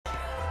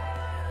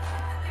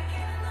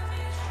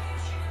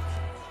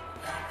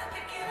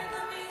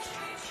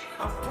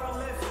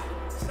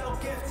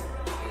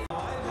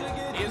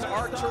Is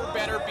Artur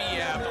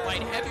Beterbiev, the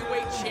light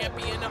heavyweight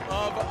champion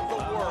of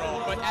the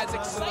world. But as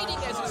exciting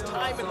as his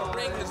time in the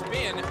ring has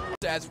been,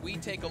 as we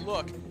take a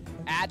look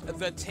at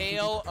the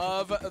tail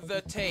of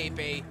the tape,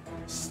 a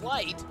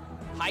slight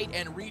height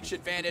and reach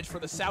advantage for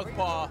the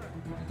southpaw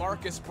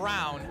Marcus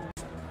Browne.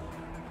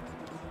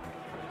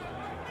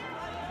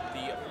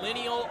 The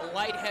lineal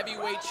light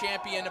heavyweight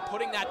champion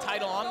putting that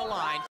title on the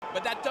line,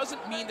 but that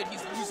doesn't mean that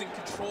he's losing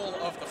control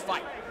of the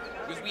fight.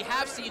 Because we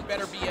have seen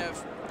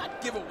Beterbiev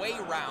not give away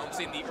rounds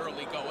in the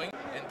early going,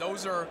 and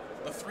those are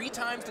the 3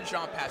 times that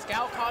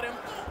Jean-Pascal caught him,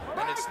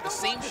 and it's the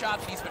same shot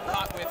that he's been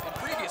caught with in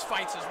previous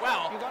fights as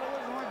well.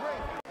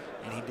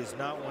 And he does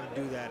not want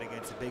to do that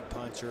against a big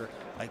puncher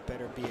like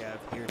Beterbiev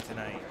here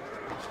tonight.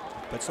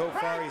 But so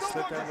far he's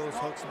slipped out of those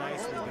hooks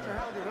nicely,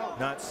 but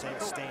not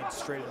staying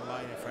straight in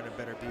line in front of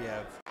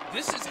Beterbiev.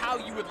 This is how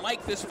you would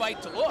like this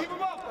fight to look.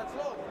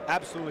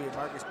 Absolutely,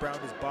 Marcus Browne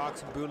is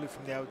boxing brutally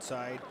from the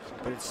outside,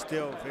 but it's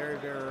still very,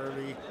 very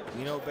early.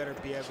 We know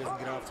Beterbiev doesn't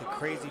get off to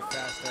crazy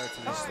fast starts,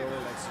 and he's slower,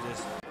 likes to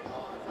just...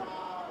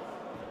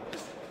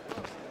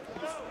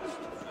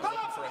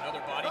 Looking for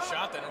another body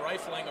shot, then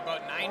rifling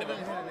about 9 of them.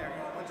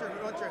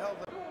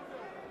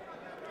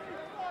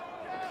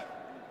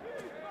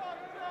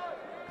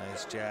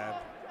 Nice jab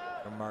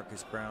from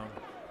Marcus Browne.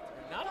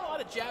 Not a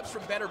lot of jabs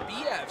from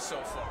Beterbiev so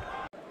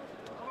far.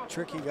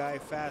 Tricky guy,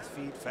 fast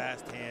feet,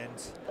 fast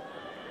hands.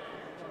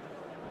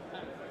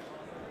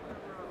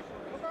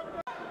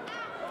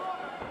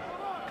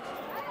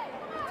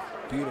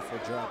 Beautiful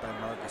drop by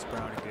Marcus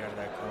Browne to get out of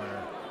that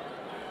corner.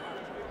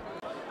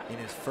 In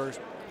his first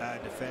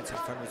defense in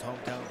front of his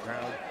hometown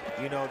crowd,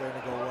 you know they're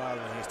going to go wild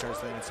when he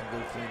starts landing some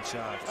good clean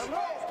shots.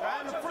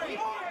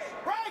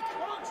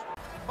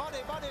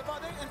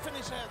 Body, and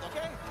finish head,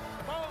 okay?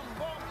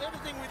 Boom,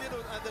 everything we did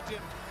at the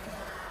gym.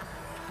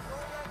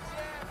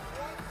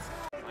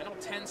 Final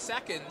 10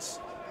 seconds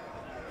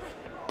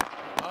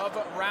of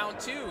round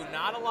 2.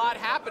 Not a lot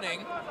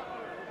happening,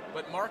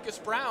 but Marcus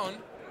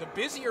Browne, the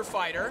busier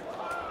fighter,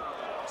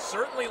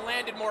 certainly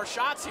landed more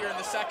shots here in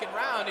the second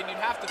round, and you'd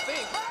have to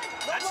think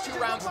that's 2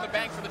 rounds in the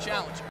bank for the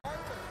challenger.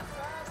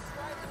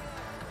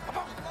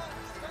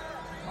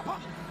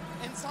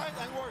 Inside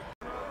and work.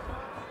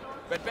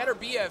 But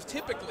Beterbiev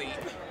typically,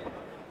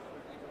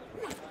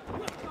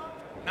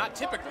 not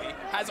typically,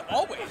 has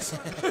always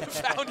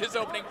found his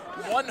opening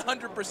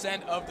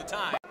 100% of the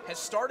time. Has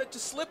started to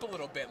slip a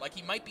little bit, like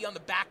he might be on the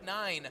back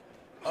 9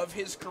 of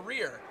his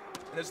career.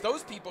 And there's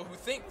those people who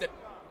think that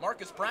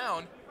Marcus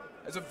Browne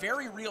has a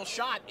very real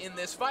shot in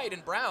this fight,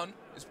 and Browne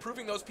is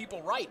proving those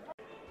people right.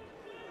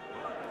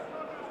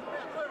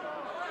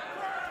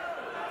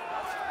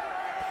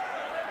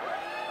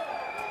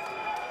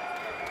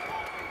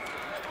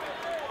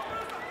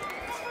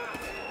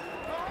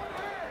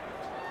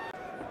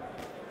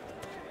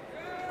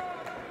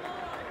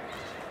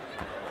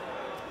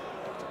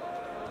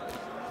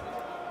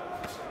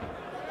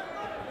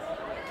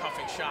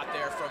 Shot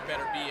there from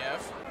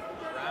Beterbiev.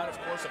 Browne,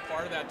 of course, a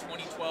part of that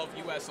 2012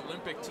 U.S.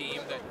 Olympic team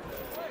that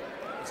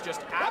is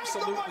just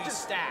absolutely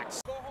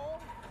stacked. Go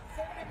home,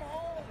 send him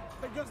home,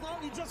 because now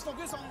he just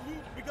focus on you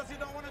because he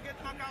don't want to get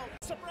knocked out.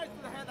 Surprise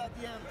to the head at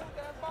the end.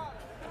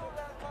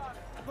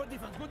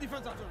 Good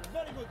defense after,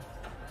 very good.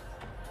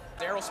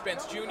 Daryl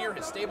Spence Jr.,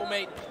 his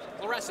stablemate,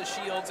 Clarissa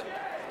Shields,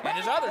 and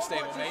his other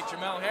stablemate,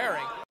 Jamel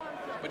Herring.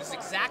 But it's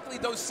exactly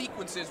those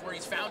sequences where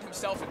he's found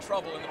himself in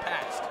trouble in the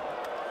past.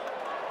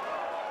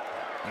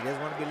 He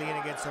doesn't want to be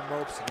leaning against some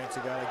ropes against a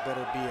guy like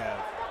Beterbiev.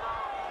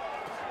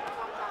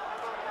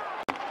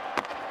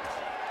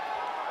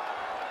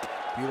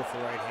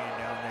 Beautiful right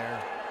hand down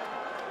there.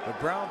 But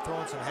Browne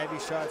throwing some heavy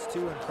shots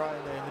too and caught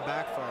in the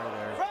backfire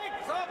there.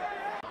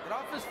 Get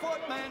off his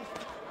foot, man.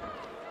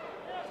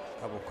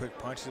 Couple quick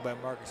punches by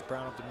Marcus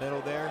Browne up the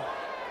middle there.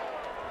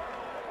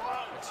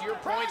 To your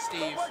point,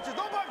 Steve,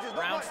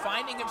 Browne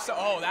finding himself,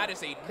 oh, that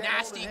is a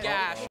nasty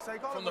gash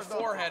from the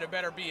forehead of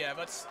Beterbiev.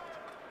 Let's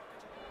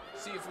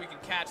see if we can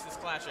catch this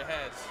clash of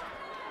heads.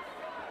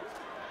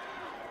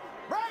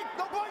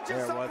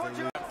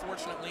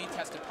 Unfortunately,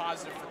 tested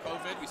positive for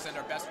COVID. We send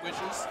our best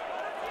wishes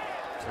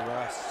to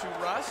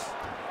Russ.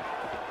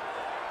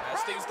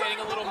 As things getting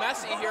a little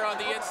messy here on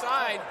the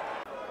inside.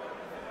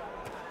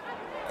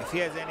 If he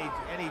has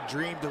any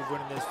dreams of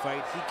winning this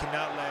fight, he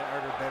cannot let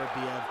Artur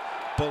Beterbiev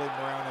bully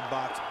him around and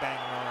box, bang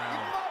him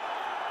around.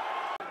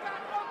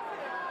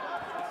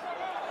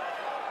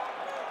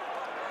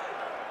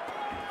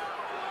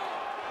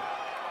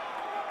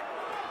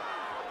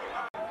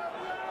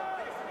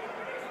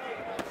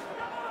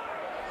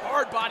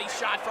 Hard body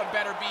shot from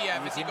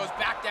Beterbiev as he goes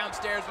back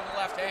downstairs with the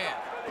left hand.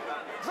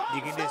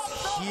 You can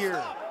just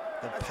hear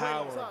the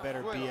power of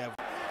Beterbiev.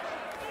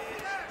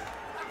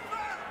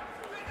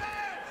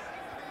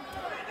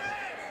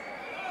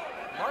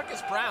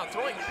 Marcus Browne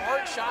throwing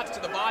hard shots to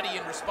the body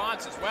in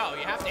response as well.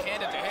 You have to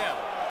hand it to him.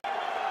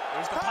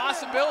 There's the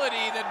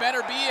possibility that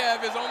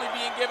Beterbiev is only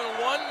being given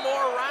 1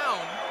 more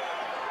round.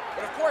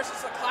 But of course,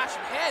 it's a clash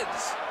of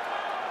heads.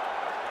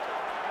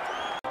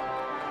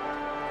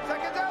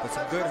 But with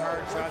some good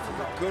hard shots, with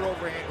a good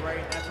overhand right,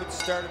 and that's what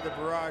started the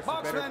barrage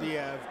for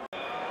Beterbiev.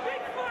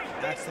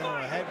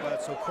 Accidental headbutt,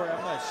 so Corey,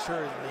 I'm not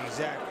sure the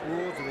exact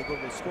rules. Do they go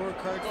to the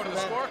scorecards? Go to the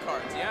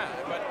scorecards, yeah.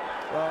 But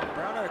well,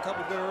 Browne had a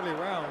couple good early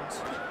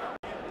rounds.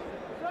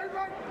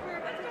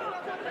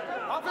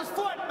 Off his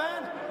foot,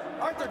 man!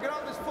 Arthur, get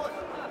off his foot!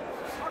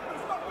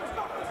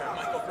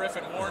 Michael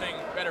Griffin warning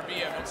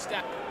Beterbiev, don't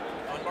step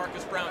on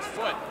Marcus Browne's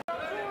foot.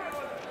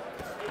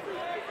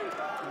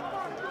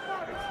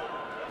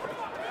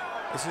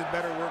 This is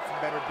better work from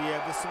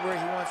Beterbiev. This is where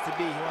he wants to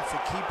be. He wants to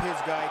keep his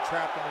guy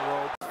trapped in the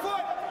rope.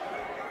 Foot!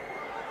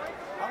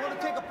 I want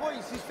to take a point.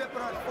 He's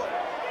stepping on his foot.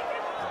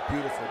 A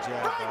beautiful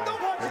jab by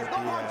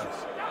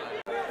Beterbiev.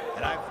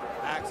 And I've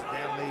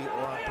accidentally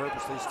or on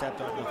purposely stepped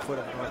on the foot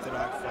of an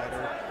orthodox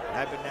fighter. And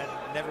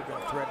I've never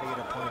been threatened to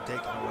get a point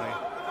taken away.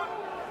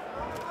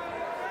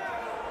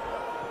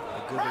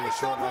 A good little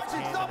short left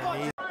hand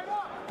underneath.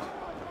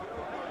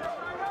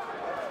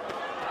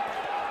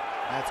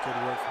 That's good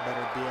work from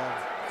Beterbiev.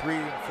 3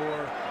 and 4.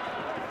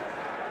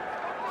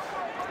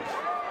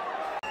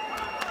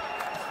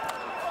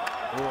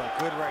 Oh, a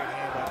good right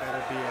hand by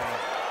Beterbiev.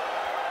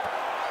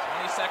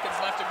 20 seconds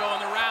left to go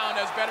in the round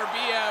as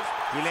Beterbiev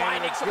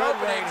finding some good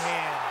openings. Right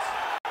hands.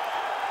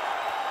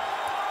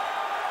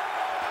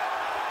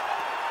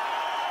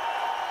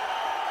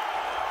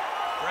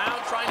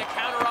 Browne trying to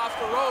counter off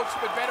the ropes,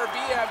 but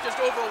Beterbiev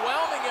just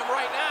overwhelming him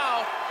right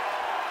now.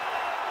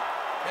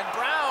 And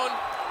Browne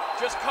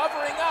just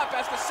covering up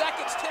as the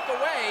seconds tick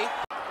away.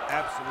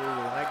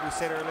 Absolutely. Like we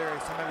said earlier,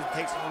 sometimes it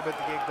takes a little bit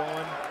to get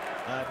going.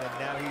 And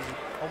now he's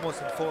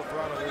almost in full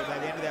throttle here by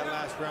the end of that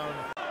last round.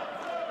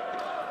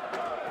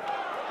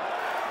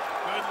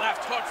 Good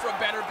left hook from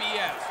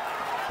Beterbiev.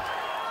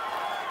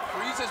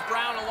 Freezes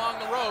Browne along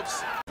the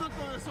ropes.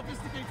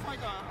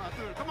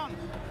 Come on.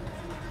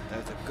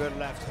 That's a good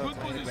left hook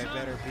landed by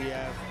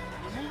Beterbiev.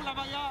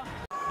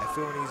 I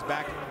feel when he's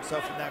backing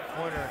himself in that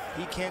corner,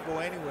 he can't go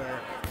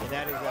anywhere. And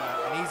that is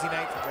an easy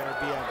night for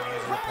Beterbiev when he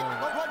has his opponent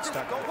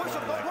stuck in the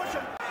corner like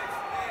that.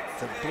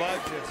 The blood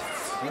just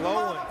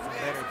flowing from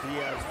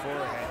Beterbiev's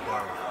forehead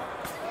though.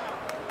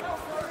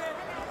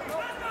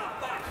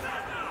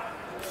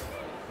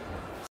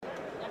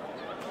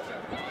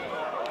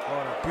 Oh,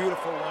 a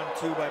beautiful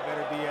 1-2 by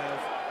Beterbiev.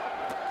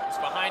 He's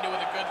behind it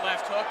with a good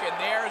left hook, and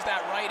there's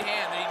that right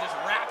hand that he just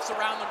wraps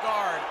around the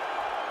guard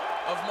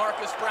of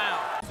Marcus Browne.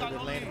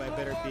 Good landed by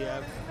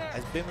Beterbiev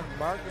has been when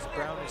Marcus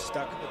Browne is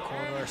stuck in the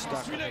corner or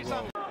stuck in the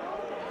rope.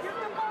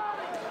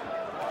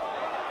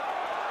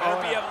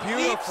 Beterbiev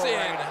leaps in.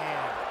 Right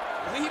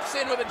hand. Leaps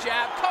in with a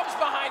jab, comes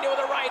behind it with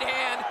a right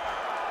hand,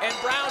 and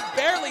Browne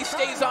barely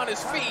stays on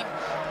his feet.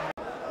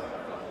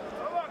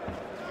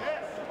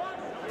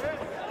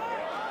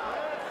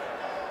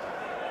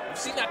 We've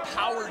seen that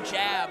power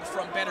jab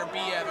from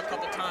Beterbiev a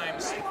couple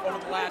times over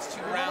the last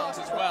 2 rounds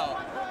as well.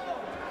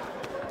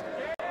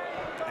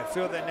 I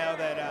feel that now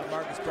that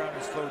Marcus Browne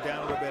has slowed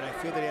down a little bit, I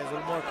feel that he has a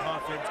little more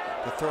confidence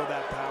to throw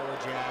that power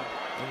jab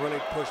and really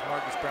push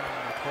Marcus Browne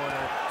in the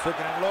corner. So he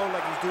can unload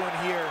like he's doing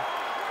here.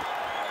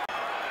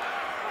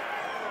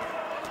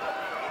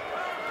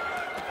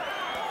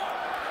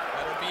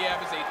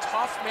 Beterbiev is a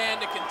tough man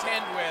to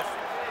contend with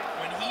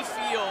when he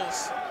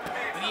feels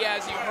that he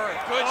has you hurt.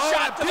 Good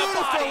shot to the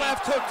body. Beautiful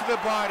left hook to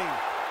the body.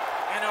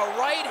 And a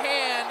right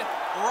hand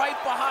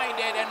right behind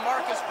it, and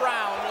Marcus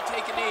Browne will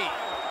take a knee.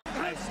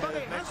 I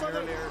mentioned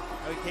earlier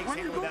how he takes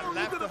him with that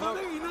left hook,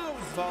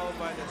 followed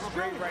by the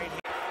straight right hand.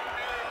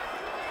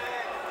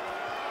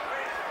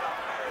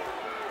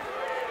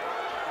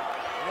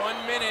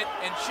 1 minute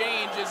and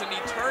change is an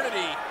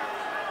eternity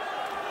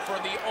for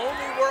the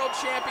only world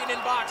champion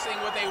in boxing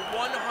with a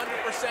 100%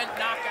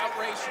 knockout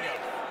ratio.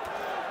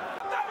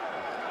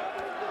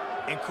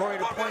 And Corey,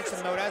 to point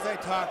some note, as I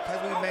talked, as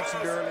we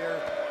mentioned earlier,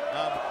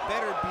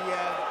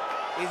 Beterbiev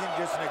isn't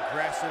just an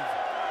aggressive,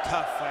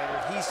 tough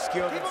fighter. He's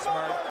skilled and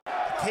smart.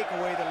 Take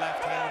away the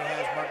left hand when he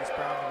has Marcus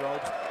Browne on the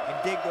ropes and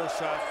dig those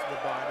shots to the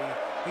body.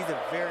 He's a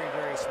very,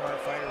 very smart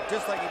fighter,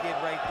 just like he did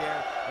right there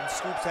and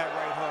scoops that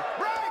right hook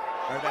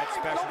or that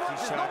specialty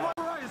shot.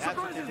 That's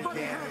what did the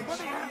damage.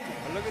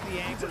 But look at the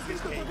angles he's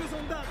taking.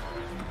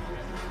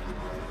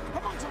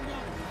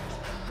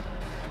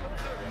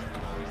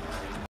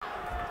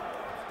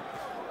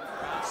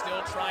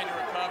 Still trying to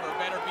recover.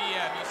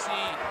 Beterbiev, you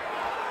see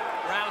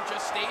Browne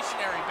just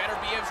stationary.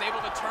 Beterbiev's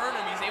able to turn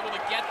him. He's able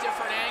to get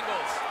different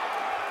angles.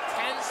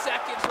 10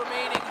 seconds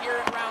remaining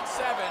here in round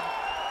 7.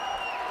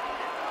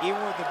 Even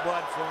with the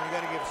blood flowing, you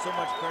got to give so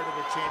much credit to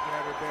the champion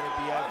over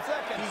Beterbiev.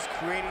 He's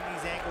creating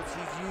these angles.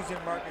 He's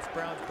using Marcus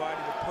Browne's body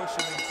to push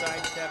him and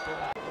sidestep him.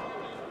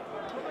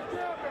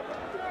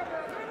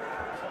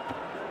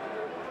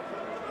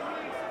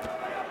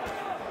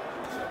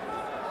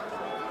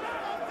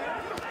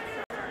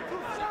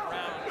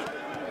 Browne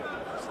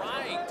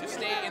trying to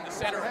stay in the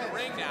center of the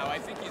ring now. I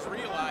think he's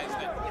realized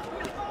that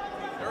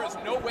there is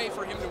no way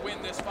for him to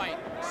win this fight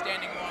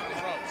standing along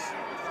the ropes.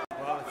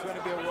 Well, if you're going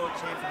to be a world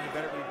champion, you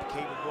better be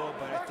capable,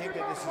 but I think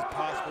that this is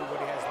possibly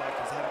what he has left.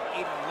 He's had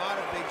a lot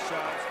of big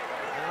shots,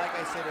 and like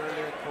I said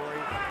earlier, there,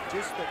 Corey.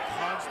 Just the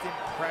constant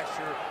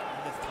pressure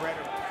and the threat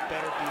of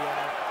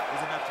Beterbiev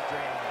is enough to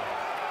drain him.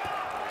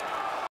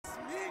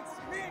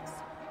 Mix.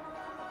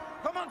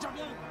 Come on,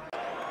 champion.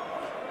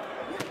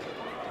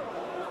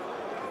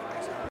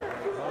 Tries to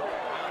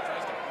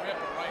rip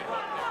a right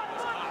hook there.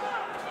 Was caught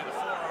by the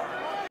forearm.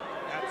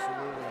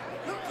 Absolutely.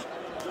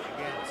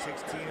 Again,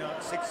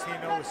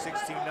 16-0 with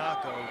 16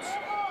 knockouts.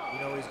 You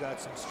know he's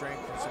got some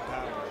strength and some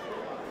power.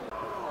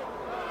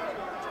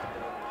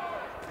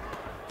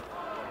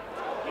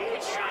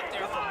 Good shot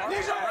there from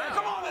Marcus Browne.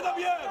 Come on,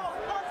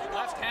 Beterbiev.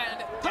 Left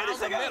hand down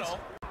the middle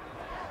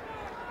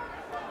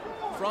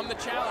from the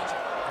challenger.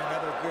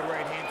 Another good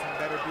right hand from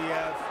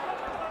Beterbiev.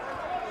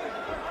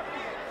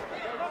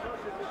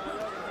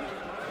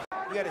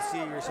 You got to see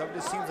it yourself. It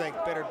just seems like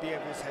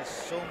Beterbiev just has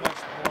so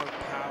much more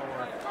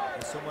power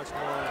and so much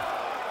more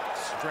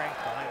strength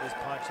behind his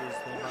punches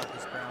than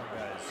Marcus Browne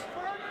does.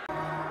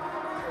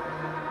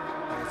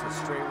 There's a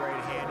straight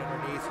right hand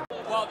underneath.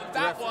 Well,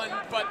 that one,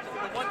 but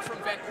the one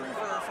from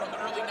Vancouver from the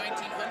early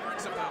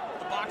 1900s of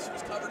the boxer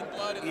was covered in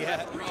blood and the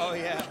referee. Oh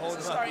yeah, hold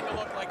It's on. starting to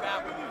look like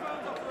that one.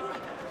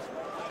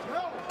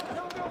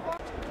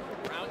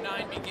 Round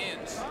 9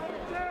 begins.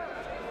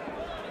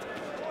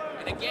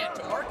 And again,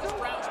 to Marcus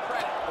Browne's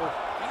credit,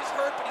 he's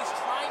hurt, but he's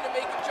trying to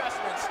make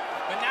adjustments.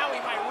 But now he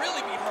might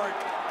really be hurt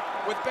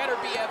with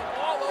Beterbiev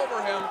all over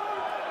him.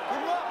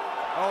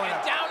 And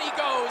down he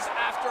goes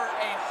after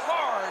a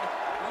hard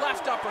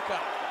left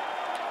uppercut.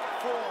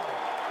 4, 5,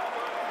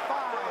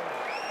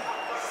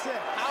 6.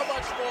 How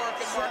much more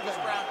can Marcus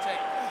Browne take?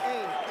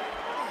 8,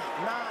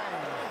 9,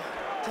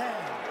 10.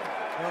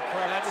 You know,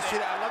 Corey, I'd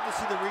love to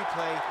see the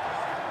replay.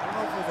 I don't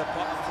know if it was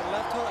a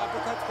left hook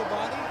uppercut to the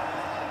body.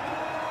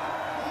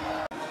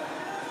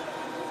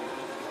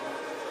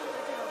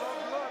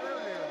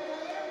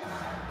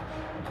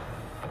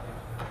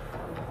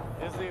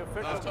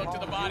 Left hook to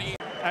the body.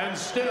 And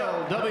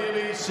still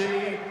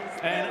WBC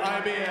and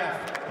IBF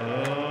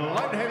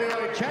light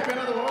heavyweight champion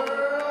of the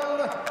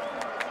world,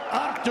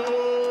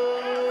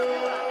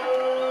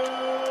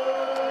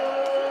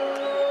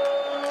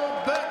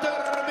 Beterbiev.